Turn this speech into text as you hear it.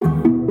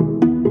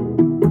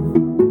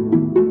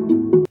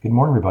Good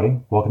morning, everybody.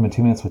 Welcome to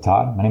 2 Minutes with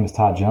Todd. My name is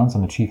Todd Jones.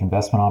 I'm the Chief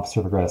Investment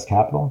Officer for Gratis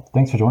Capital.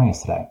 Thanks for joining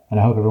us today, and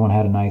I hope everyone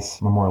had a nice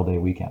Memorial Day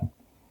weekend.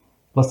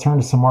 Let's turn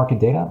to some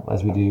market data,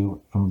 as we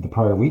do from the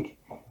prior week.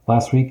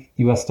 Last week,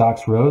 U.S.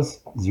 stocks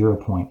rose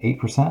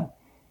 0.8%.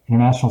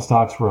 International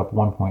stocks were up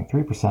 1.3%,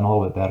 a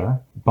little bit better.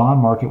 Bond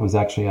market was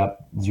actually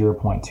up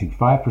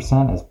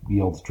 0.25% as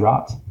yields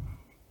dropped.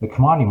 The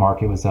commodity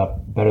market was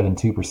up better than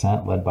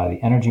 2%, led by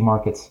the energy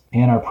markets.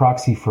 And our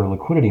proxy for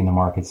liquidity in the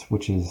markets,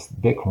 which is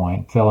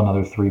Bitcoin, fell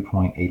another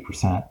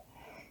 3.8%.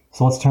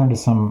 So let's turn to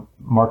some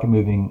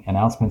market-moving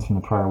announcements from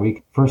the prior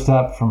week. First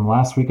up, from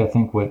last week, I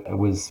think what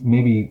was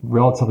maybe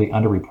relatively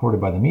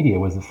underreported by the media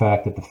was the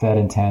fact that the Fed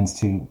intends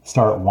to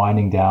start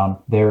winding down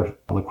their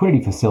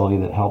liquidity facility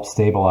that helps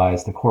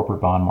stabilize the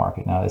corporate bond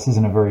market. Now, this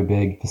isn't a very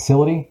big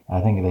facility. I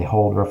think they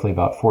hold roughly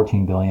about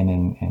 $14 billion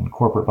in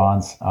corporate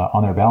bonds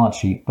on their balance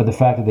sheet. But the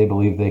fact that they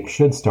believe they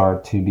should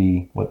start to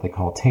be what they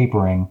call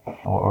tapering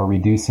or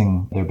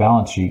reducing their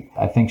balance sheet,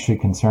 I think should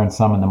concern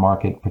some in the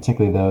market,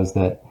 particularly those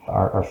that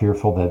are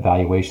fearful that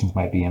valuations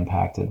might be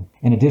impacted.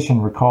 In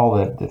addition, recall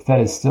that the Fed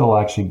is still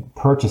actually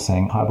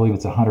purchasing, I believe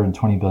it's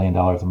 $120 billion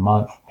a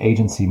month,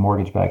 agency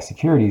mortgage-backed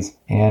securities.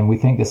 And we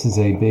think this is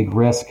a big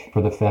risk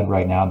for the Fed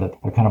right now, that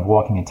they're kind of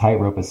walking a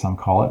tightrope, as some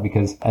call it,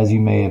 because as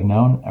you may have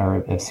known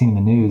or have seen in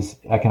the news,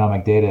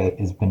 economic data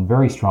has been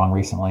very strong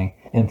recently.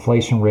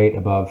 Inflation rate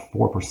above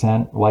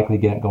 4%, likely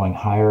going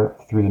higher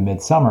through the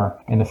midsummer.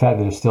 And the fact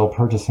that they're still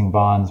purchasing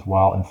bonds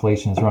while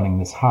inflation is running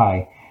this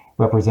high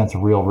represents a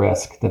real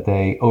risk that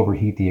they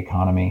overheat the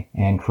economy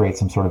and create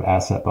some sort of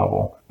asset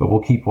bubble. But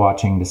we'll keep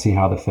watching to see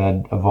how the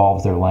Fed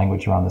evolves their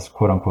language around this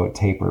quote-unquote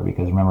taper,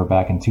 because remember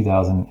back in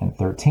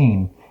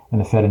 2013, when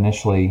the Fed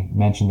initially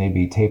mentioned they'd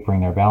be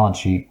tapering their balance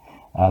sheet,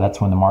 that's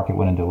when the market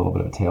went into a little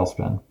bit of a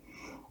tailspin.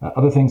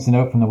 Other things to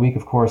note from the week,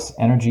 of course,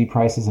 energy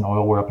prices and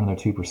oil were up another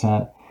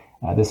 2%.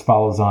 This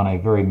follows on a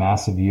very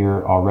massive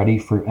year already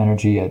for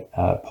energy at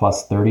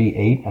plus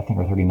 38, I think,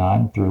 or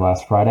 39 through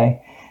last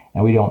Friday.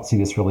 And we don't see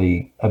this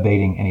really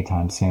abating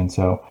anytime soon.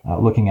 So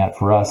looking at,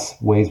 for us,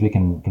 ways we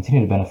can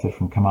continue to benefit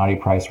from commodity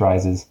price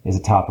rises is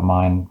a top of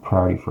mind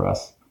priority for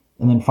us.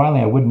 And then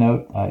finally, I would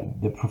note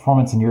the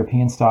performance in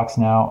European stocks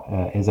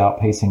now is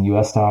outpacing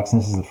U.S. stocks.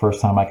 And this is the first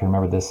time I can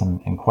remember this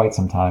in quite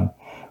some time,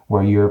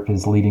 where Europe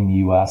is leading the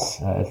U.S.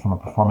 From a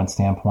performance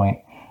standpoint.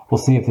 We'll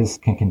see if this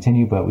can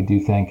continue, but we do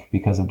think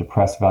because of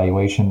depressed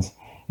valuations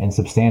and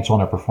substantial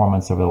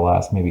underperformance over the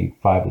last maybe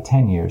 5 to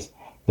 10 years,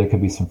 there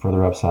could be some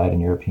further upside in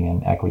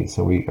European equity.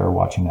 So we are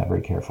watching that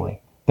very carefully.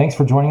 Thanks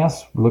for joining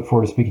us. We look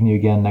forward to speaking to you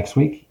again next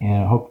week,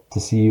 and hope to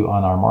see you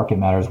on our Market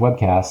Matters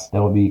webcast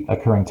that will be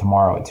occurring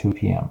tomorrow at 2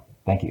 p.m.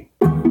 Thank you.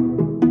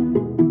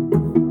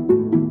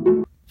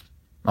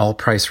 All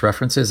price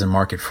references and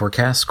market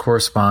forecasts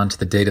correspond to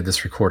the date of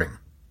this recording.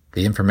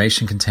 The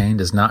information contained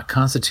does not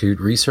constitute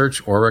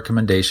research or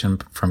recommendation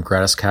from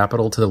Gratis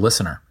Capital to the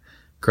listener.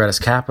 Gratis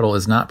Capital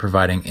is not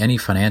providing any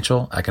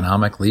financial,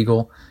 economic,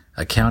 legal,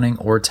 accounting,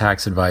 or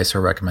tax advice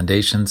or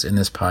recommendations in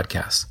this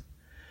podcast.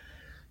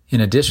 In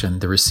addition,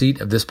 the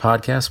receipt of this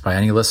podcast by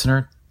any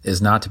listener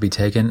is not to be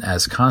taken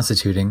as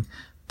constituting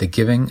the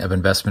giving of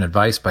investment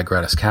advice by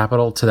Gratis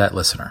Capital to that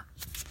listener.